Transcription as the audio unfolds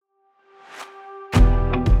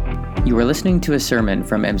You are listening to a sermon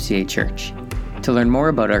from MCA Church. To learn more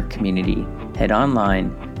about our community, head online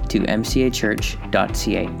to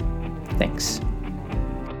mcachurch.ca. Thanks.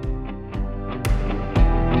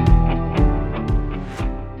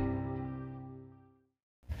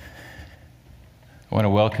 I want to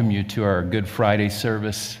welcome you to our Good Friday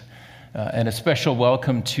service, and a special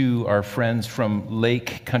welcome to our friends from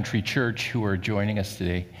Lake Country Church who are joining us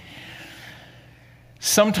today.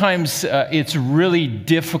 Sometimes it's really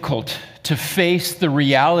difficult to face the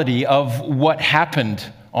reality of what happened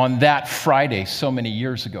on that Friday so many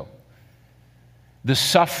years ago. The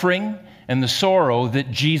suffering and the sorrow that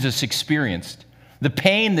Jesus experienced, the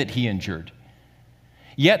pain that he endured.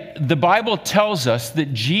 Yet the Bible tells us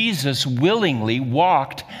that Jesus willingly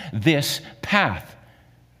walked this path.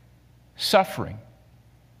 Suffering,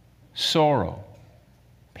 sorrow,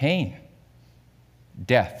 pain,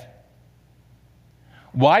 death.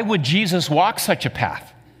 Why would Jesus walk such a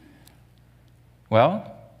path?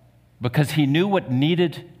 Well, because he knew what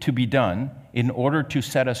needed to be done in order to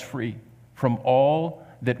set us free from all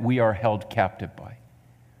that we are held captive by.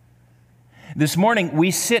 This morning,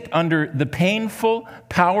 we sit under the painful,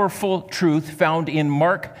 powerful truth found in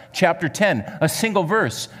Mark chapter 10, a single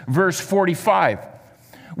verse, verse 45,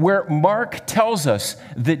 where Mark tells us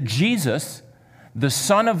that Jesus, the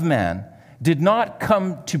Son of Man, did not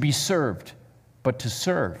come to be served, but to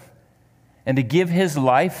serve, and to give his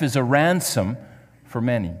life as a ransom for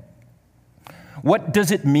many. What does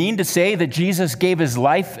it mean to say that Jesus gave his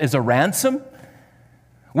life as a ransom?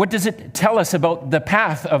 What does it tell us about the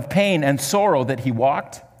path of pain and sorrow that he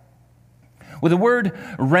walked? Well, the word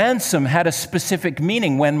ransom had a specific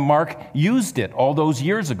meaning when Mark used it all those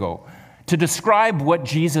years ago to describe what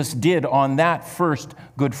Jesus did on that first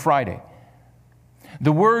Good Friday.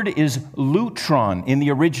 The word is lutron in the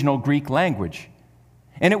original Greek language,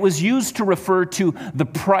 and it was used to refer to the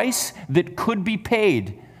price that could be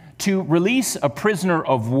paid to release a prisoner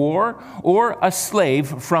of war or a slave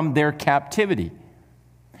from their captivity.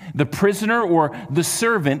 The prisoner or the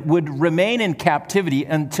servant would remain in captivity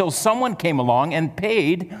until someone came along and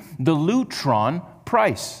paid the lutron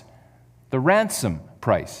price, the ransom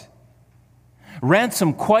price.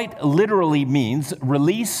 Ransom quite literally means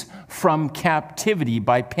release from captivity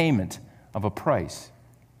by payment of a price.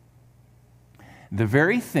 The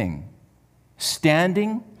very thing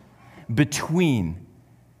standing between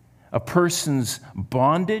a person's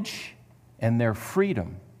bondage and their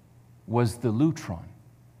freedom was the lutron,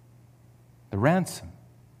 the ransom.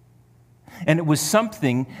 And it was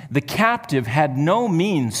something the captive had no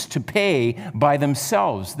means to pay by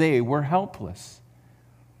themselves. They were helpless.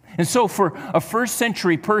 And so for a first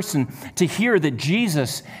century person to hear that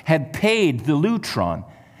Jesus had paid the lutron,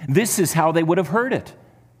 this is how they would have heard it.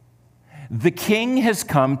 The king has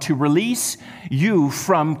come to release you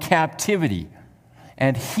from captivity,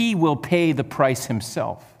 and he will pay the price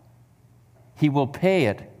himself. He will pay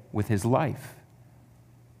it with his life.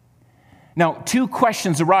 Now, two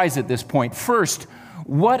questions arise at this point. First,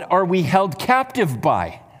 what are we held captive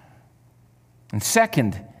by? And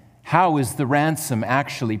second, how is the ransom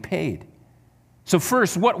actually paid? So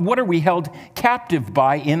first, what are we held captive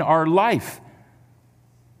by in our life?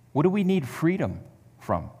 What do we need freedom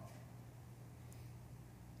from?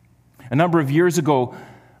 A number of years ago,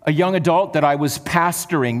 a young adult that I was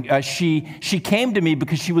pastoring, she came to me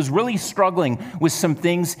because she was really struggling with some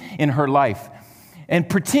things in her life. And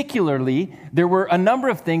particularly, there were a number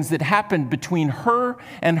of things that happened between her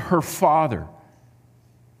and her father.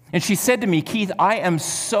 And she said to me, "Keith, I am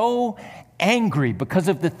so angry because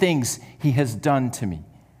of the things he has done to me.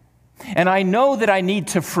 And I know that I need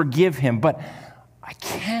to forgive him, but I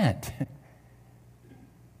can't.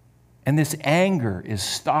 And this anger is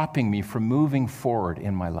stopping me from moving forward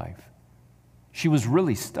in my life." She was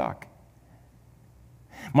really stuck.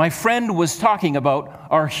 My friend was talking about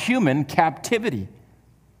our human captivity.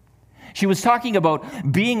 She was talking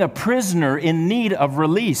about being a prisoner in need of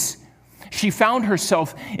release. She found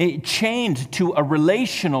herself chained to a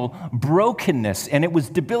relational brokenness, and it was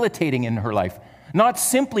debilitating in her life. Not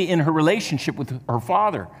simply in her relationship with her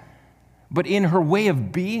father, but in her way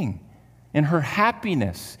of being, in her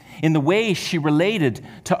happiness, in the way she related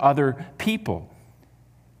to other people.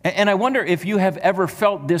 And I wonder if you have ever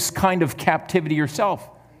felt this kind of captivity yourself.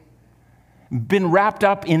 Been wrapped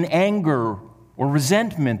up in anger or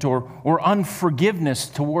resentment or unforgiveness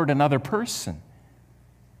toward another person.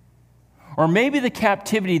 Or maybe the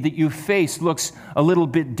captivity that you face looks a little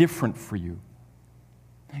bit different for you.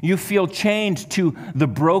 You feel chained to the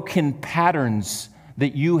broken patterns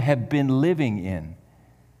that you have been living in.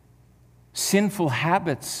 Sinful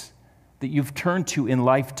habits that you've turned to in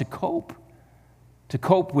life to cope, to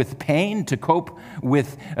cope with pain, to cope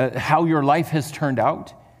with how your life has turned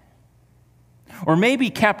out. Or maybe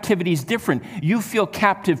captivity is different. You feel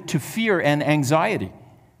captive to fear and anxiety,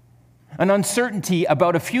 an uncertainty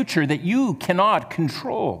about a future that you cannot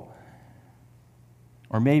control.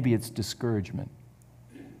 Or maybe it's discouragement.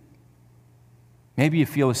 Maybe you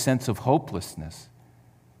feel a sense of hopelessness.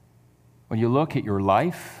 When you look at your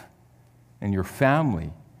life and your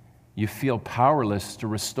family, you feel powerless to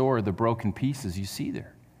restore the broken pieces you see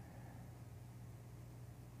there.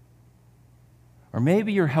 Or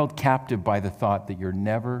maybe you're held captive by the thought that you're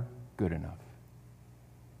never good enough.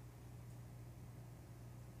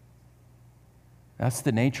 That's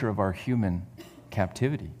the nature of our human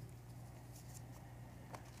captivity.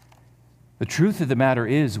 The truth of the matter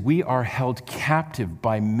is, we are held captive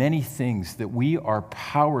by many things that we are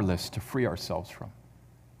powerless to free ourselves from.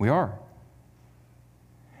 We are.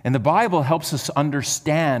 And the Bible helps us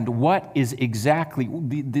understand what is exactly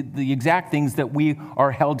the exact things that we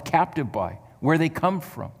are held captive by, where they come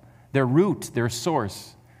from, their root, their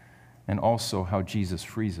source, and also how Jesus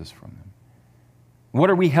frees us from them. What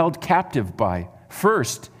are we held captive by?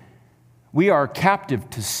 First, we are captive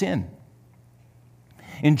to sin.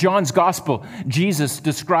 In John's Gospel, Jesus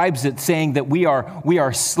describes it saying that we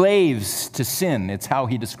are slaves to sin. It's how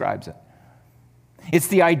he describes it. It's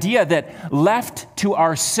the idea that left to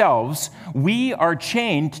ourselves, we are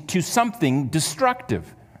chained to something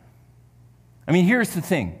destructive. I mean, here's the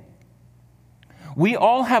thing. We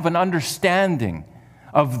all have an understanding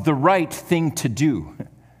of the right thing to do,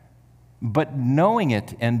 but knowing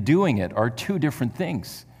it and doing it are two different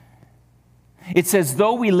things. It's as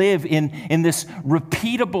though we live in this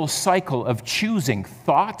repeatable cycle of choosing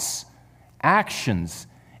thoughts, actions,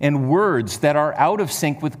 and words that are out of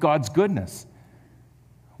sync with God's goodness.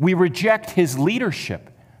 We reject his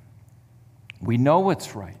leadership. We know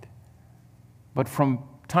what's right, but from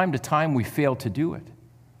time to time we fail to do it,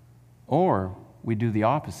 or we do the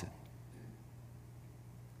opposite.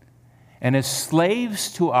 And as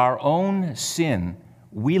slaves to our own sin,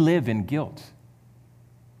 we live in guilt.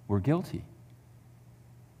 We're guilty.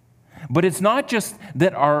 But it's not just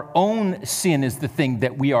that our own sin is the thing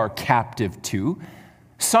that we are captive to.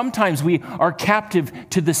 Sometimes we are captive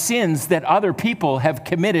to the sins that other people have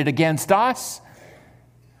committed against us.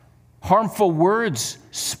 Harmful words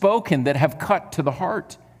spoken that have cut to the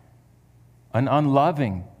heart. An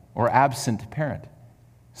unloving or absent parent.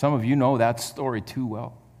 Some of you know that story too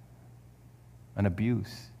well. An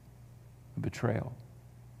abuse, a betrayal.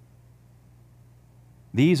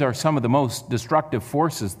 These are some of the most destructive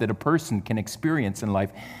forces that a person can experience in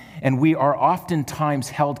life, and we are oftentimes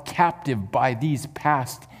held captive by these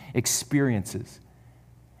past experiences.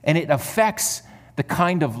 And it affects the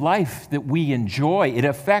kind of life that we enjoy. It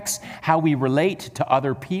affects how we relate to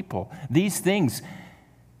other people. These things,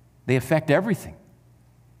 they affect everything.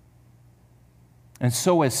 And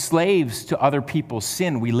so as slaves to other people's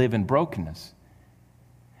sin, we live in brokenness.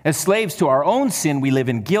 As slaves to our own sin, we live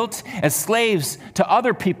in guilt. As slaves to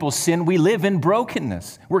other people's sin, we live in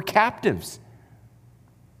brokenness. We're captives.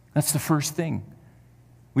 That's the first thing.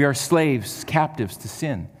 We are slaves, captives to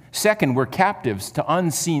sin. Second, we're captives to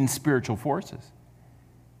unseen spiritual forces.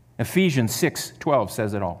 Ephesians 6:12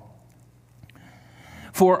 says it all.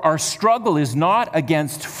 For our struggle is not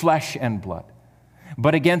against flesh and blood,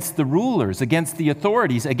 but against the rulers, against the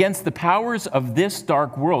authorities, against the powers of this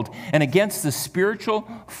dark world, and against the spiritual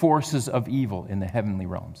forces of evil in the heavenly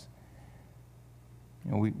realms.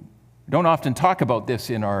 You know, we don't often talk about this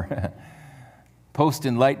in our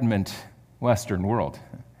post-Enlightenment Western world,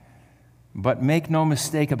 but make no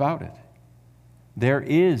mistake about it. There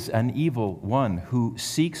is an evil one who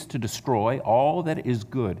seeks to destroy all that is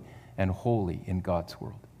good and holy in God's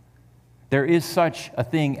world. There is such a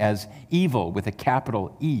thing as evil with a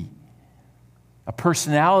capital E, a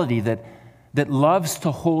personality that loves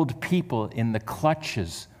to hold people in the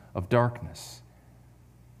clutches of darkness.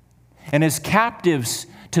 And as captives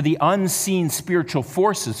to the unseen spiritual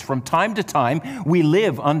forces, from time to time, we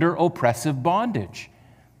live under oppressive bondage.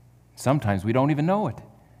 Sometimes we don't even know it.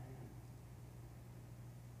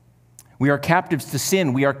 We are captives to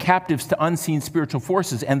sin. We are captives to unseen spiritual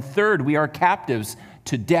forces. And third, we are captives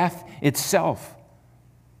to death itself.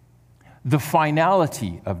 The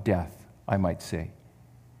finality of death, I might say.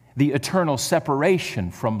 The eternal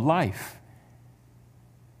separation from life.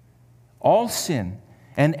 All sin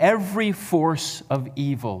and every force of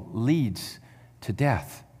evil leads to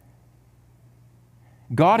death.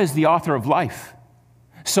 God is the author of life.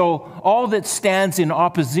 So all that stands in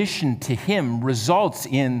opposition to him results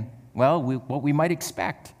in, well, what we might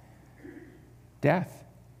expect. Death.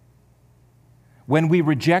 When we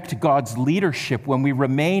reject God's leadership, when we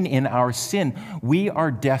remain in our sin, we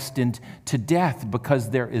are destined to death because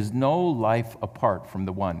there is no life apart from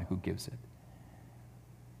the one who gives it.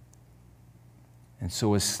 And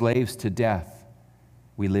so as slaves to death,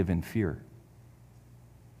 we live in fear.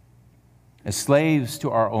 As slaves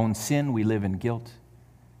to our own sin, we live in guilt.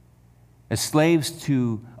 As slaves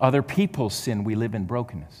to other people's sin, we live in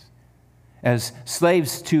brokenness. As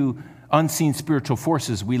slaves to unseen spiritual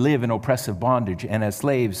forces, we live in oppressive bondage. And as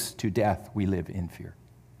slaves to death, we live in fear.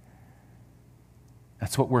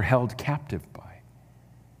 That's what we're held captive by.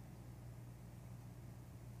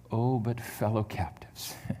 Oh, but fellow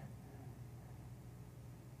captives,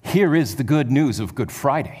 here is the good news of Good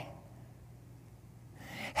Friday.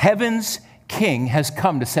 Heaven's King has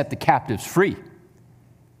come to set the captives free.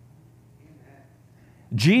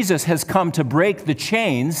 Jesus has come to break the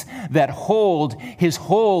chains that hold his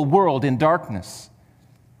whole world in darkness.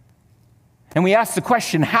 And we ask the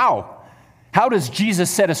question, how? How does Jesus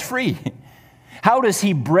set us free? How does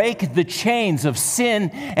he break the chains of sin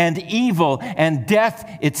and evil and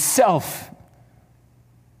death itself?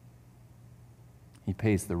 He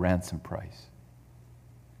pays the ransom price.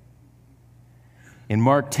 In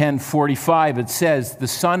Mark 10:45, it says, "The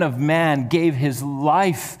Son of Man gave his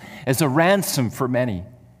life as a ransom for many."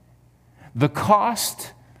 The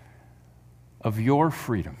cost of your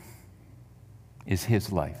freedom is his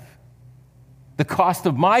life. The cost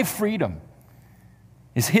of my freedom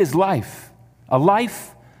is his life. A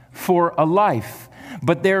life for a life.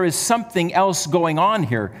 But there is something else going on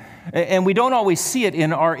here, and we don't always see it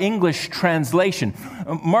in our English translation.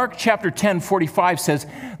 Mark chapter 10:45 says,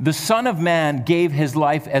 "The Son of Man gave his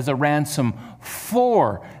life as a ransom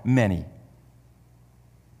for many."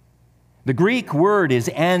 The Greek word is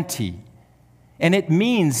anti, and it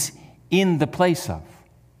means in the place of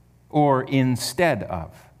or instead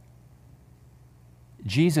of.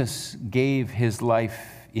 Jesus gave his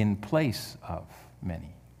life in place of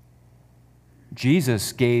many.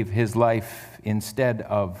 Jesus gave his life instead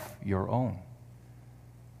of your own.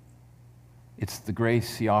 It's the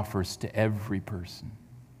grace he offers to every person.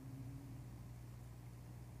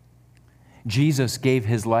 Jesus gave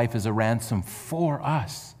his life as a ransom for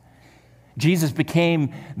us. Jesus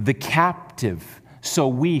became the captive so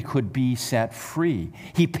we could be set free.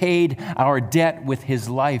 He paid our debt with his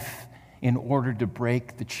life in order to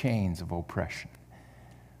break the chains of oppression.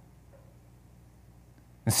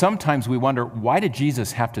 And sometimes we wonder, why did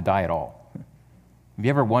Jesus have to die at all? Have you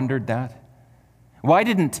ever wondered that? Why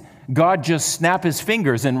didn't God just snap his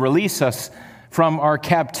fingers and release us from our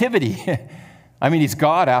captivity? I mean, he's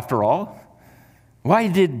God after all. Why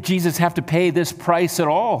did Jesus have to pay this price at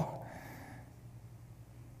all?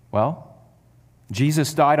 Well,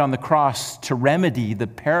 Jesus died on the cross to remedy the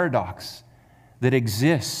paradox that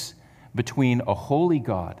exists between a holy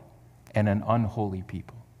God and an unholy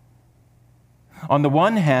people. On the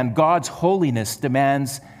one hand, God's holiness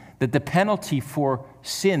demands that the penalty for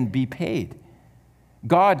sin be paid.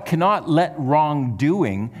 God cannot let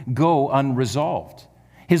wrongdoing go unresolved.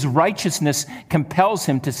 His righteousness compels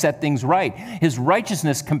him to set things right. His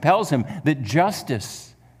righteousness compels him that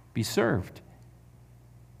justice be served.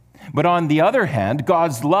 But on the other hand,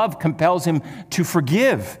 God's love compels him to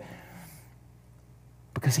forgive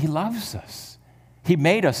because he loves us. He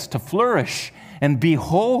made us to flourish and be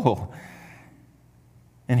whole.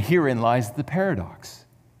 And herein lies the paradox.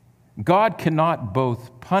 God cannot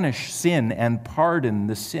both punish sin and pardon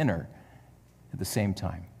the sinner at the same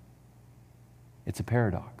time. It's a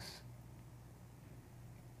paradox.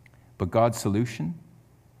 But God's solution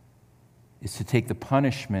is to take the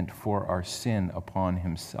punishment for our sin upon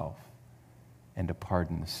himself and to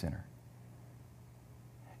pardon the sinner.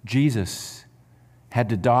 Jesus had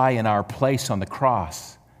to die in our place on the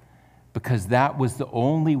cross because that was the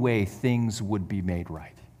only way things would be made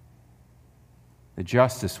right. The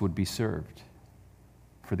justice would be served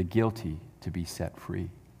for the guilty to be set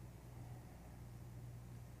free.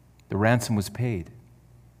 The ransom was paid,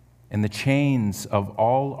 and the chains of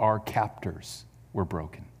all our captors were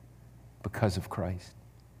broken because of Christ.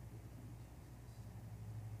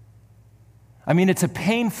 I mean, it's a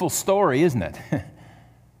painful story, isn't it?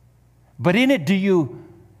 But in it, do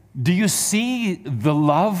you see the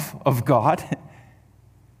love of God?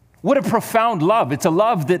 What a profound love. It's a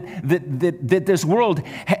love that this world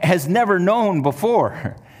has never known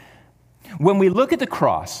before. When we look at the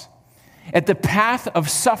cross, at the path of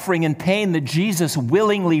suffering and pain that Jesus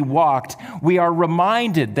willingly walked, we are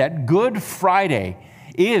reminded that Good Friday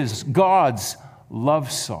is God's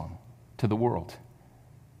love song to the world.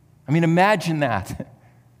 I mean, imagine that.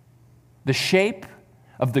 The shape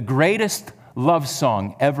of the greatest love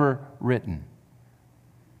song ever written.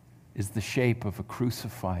 is the shape of a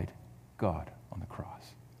crucified God on the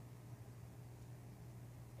cross.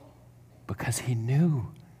 Because he knew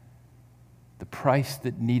the price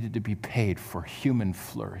that needed to be paid for human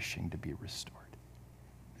flourishing to be restored,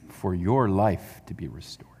 for your life to be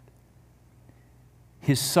restored.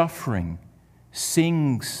 His suffering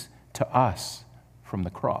sings to us from the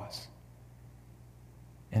cross.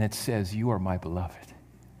 And it says, "You are my beloved,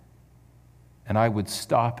 and I would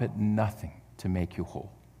stop at nothing to make you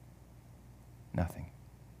whole." Nothing.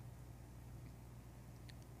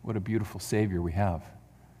 What a beautiful Savior we have.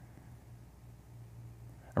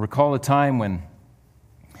 I recall a time when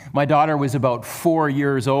my daughter was about 4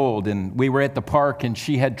 years old, and we were at the park, and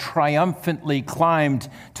she had triumphantly climbed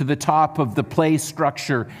to the top of the play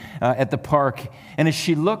structure at the park. And as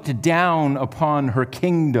she looked down upon her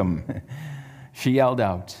kingdom, she yelled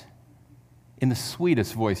out in the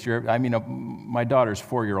sweetest voice. My daughter's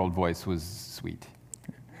 4-year-old voice was sweet.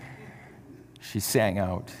 She sang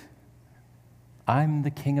out, "I'm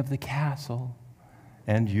the king of the castle,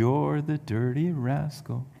 and you're the dirty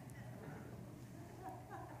rascal."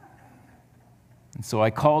 And so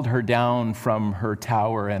I called her down from her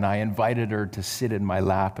tower, and I invited her to sit in my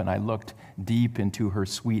lap, and I looked deep into her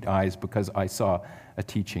sweet eyes because I saw a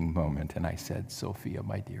teaching moment, and I said, "Sophia,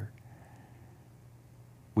 my dear,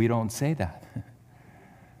 we don't say that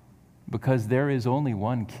because there is only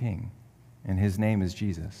one king, and his name is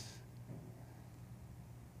Jesus.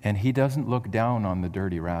 And he doesn't look down on the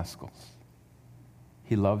dirty rascals.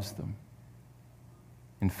 He loves them.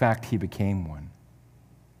 In fact, he became one.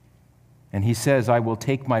 And he says, I will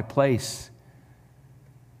take my place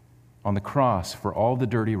on the cross for all the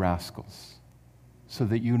dirty rascals so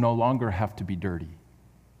that you no longer have to be dirty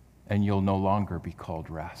and you'll no longer be called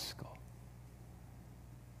rascal."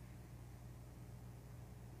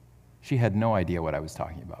 She had no idea what I was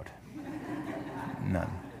talking about.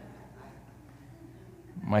 None.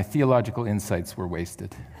 My theological insights were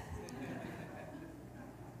wasted.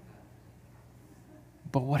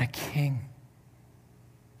 But what a king.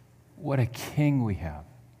 What a king we have,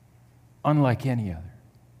 unlike any other.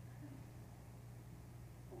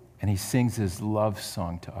 And he sings his love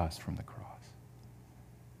song to us from the cross.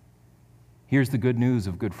 Here's the good news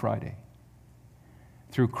of Good Friday.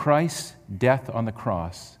 Through Christ's death on the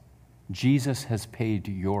cross, Jesus has paid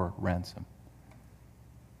your ransom.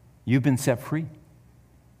 You've been set free.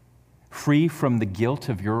 Free from the guilt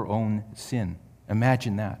of your own sin.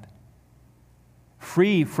 Imagine that.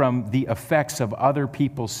 Free from the effects of other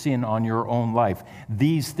people's sin on your own life.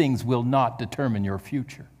 These things will not determine your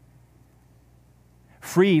future.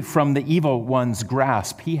 Free from the evil one's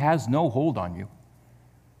grasp. He has no hold on you.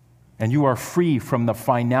 And you are free from the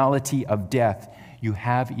finality of death. You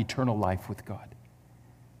have eternal life with God.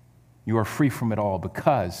 You are free from it all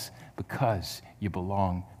because you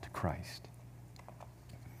belong to Christ.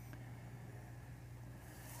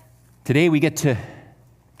 Today we get to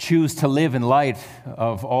choose to live in light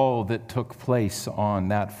of all that took place on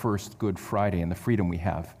that first Good Friday and the freedom we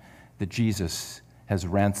have that Jesus has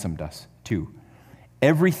ransomed us to.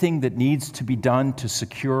 Everything that needs to be done to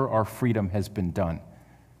secure our freedom has been done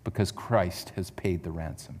because Christ has paid the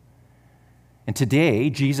ransom. And today,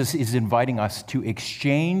 Jesus is inviting us to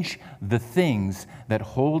exchange the things that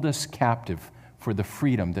hold us captive for the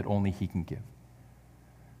freedom that only He can give.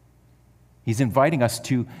 He's inviting us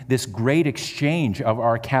to this great exchange of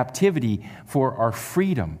our captivity for our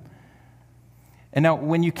freedom. And now,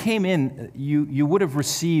 when you came in, you would have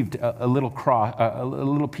received a little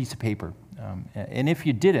piece of paper. And if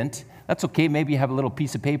you didn't, that's okay. Maybe you have a little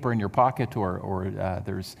piece of paper in your pocket, or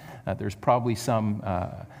there's probably some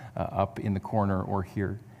up in the corner or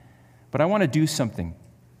here. But I want to do something.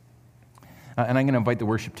 And I'm going to invite the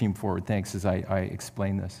worship team forward, thanks, as I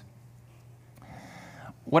explain this.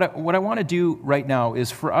 What I want to do right now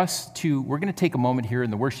is for us we're going to take a moment here,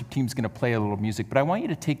 and the worship team's going to play a little music, but I want you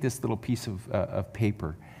to take this little piece of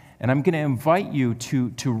paper, and I'm going to invite you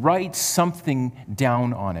to write something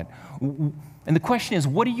down on it. And the question is,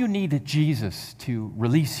 what do you need Jesus to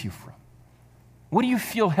release you from? What do you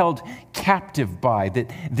feel held captive by,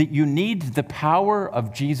 that you need the power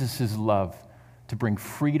of Jesus' love to bring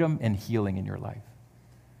freedom and healing in your life?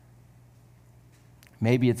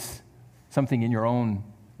 Maybe it's something in your own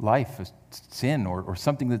life, a sin, or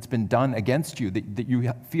something that's been done against you that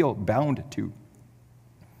you feel bound to.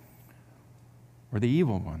 Or the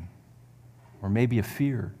evil one. Or maybe a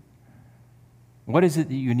fear. What is it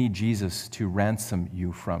that you need Jesus to ransom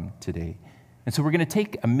you from today? And so we're going to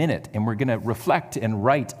take a minute and we're going to reflect and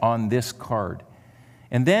write on this card.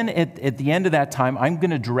 And then at the end of that time, I'm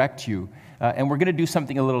going to direct you and we're going to do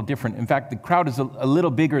something a little different. In fact, the crowd is a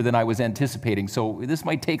little bigger than I was anticipating, so this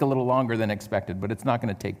might take a little longer than expected, but it's not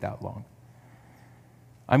going to take that long.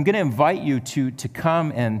 I'm going to invite you to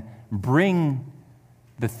come and bring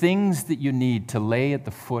the things that you need to lay at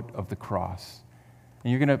the foot of the cross.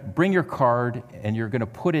 And you're going to bring your card and you're going to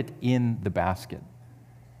put it in the basket.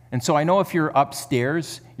 And so I know if you're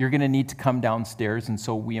upstairs, you're going to need to come downstairs, and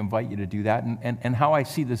so we invite you to do that. And how I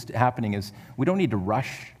see this happening is we don't need to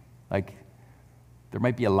rush. Like, there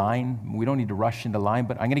might be a line. We don't need to rush into line,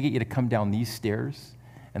 but I'm going to get you to come down these stairs,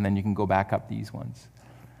 and then you can go back up these ones.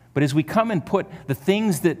 But as we come and put the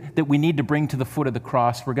things that we need to bring to the foot of the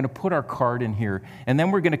cross, we're going to put our card in here, and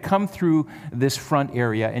then we're going to come through this front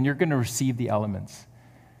area, and you're going to receive the elements.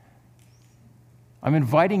 I'm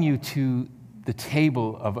inviting you to the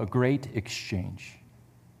table of a great exchange,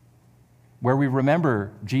 where we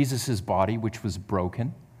remember Jesus' body, which was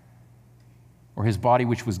broken, or his body,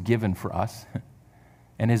 which was given for us,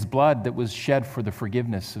 and his blood that was shed for the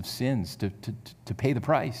forgiveness of sins, to pay the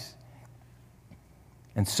price.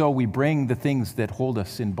 And so we bring the things that hold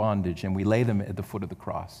us in bondage, and we lay them at the foot of the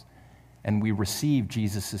cross, and we receive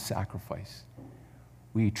Jesus' sacrifice.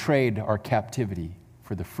 We trade our captivity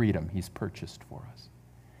for the freedom he's purchased for us.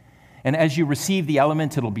 And as you receive the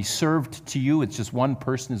element, it'll be served to you. It's just one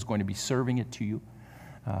person is going to be serving it to you.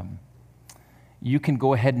 You can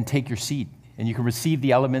go ahead and take your seat, and you can receive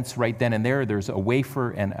the elements right then and there. There's a wafer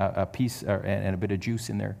and a piece and a bit of juice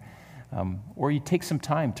in there. Or you take some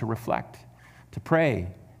time to reflect, to pray,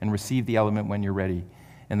 and receive the element when you're ready.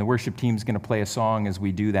 And the worship team's going to play a song as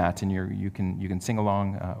we do that, and you can sing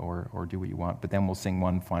along or do what you want. But then we'll sing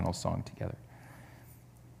one final song together.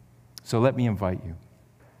 So let me invite you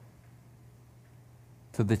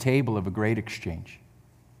to the table of a great exchange,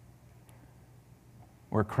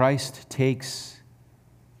 where Christ takes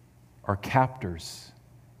our captors,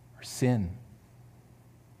 our sin,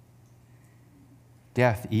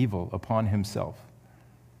 death, evil upon himself,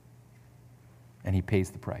 and he pays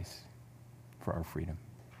the price for our freedom.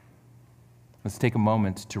 Let's take a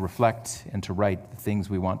moment to reflect and to write the things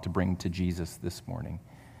we want to bring to Jesus this morning.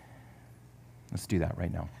 Let's do that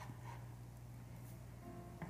right now.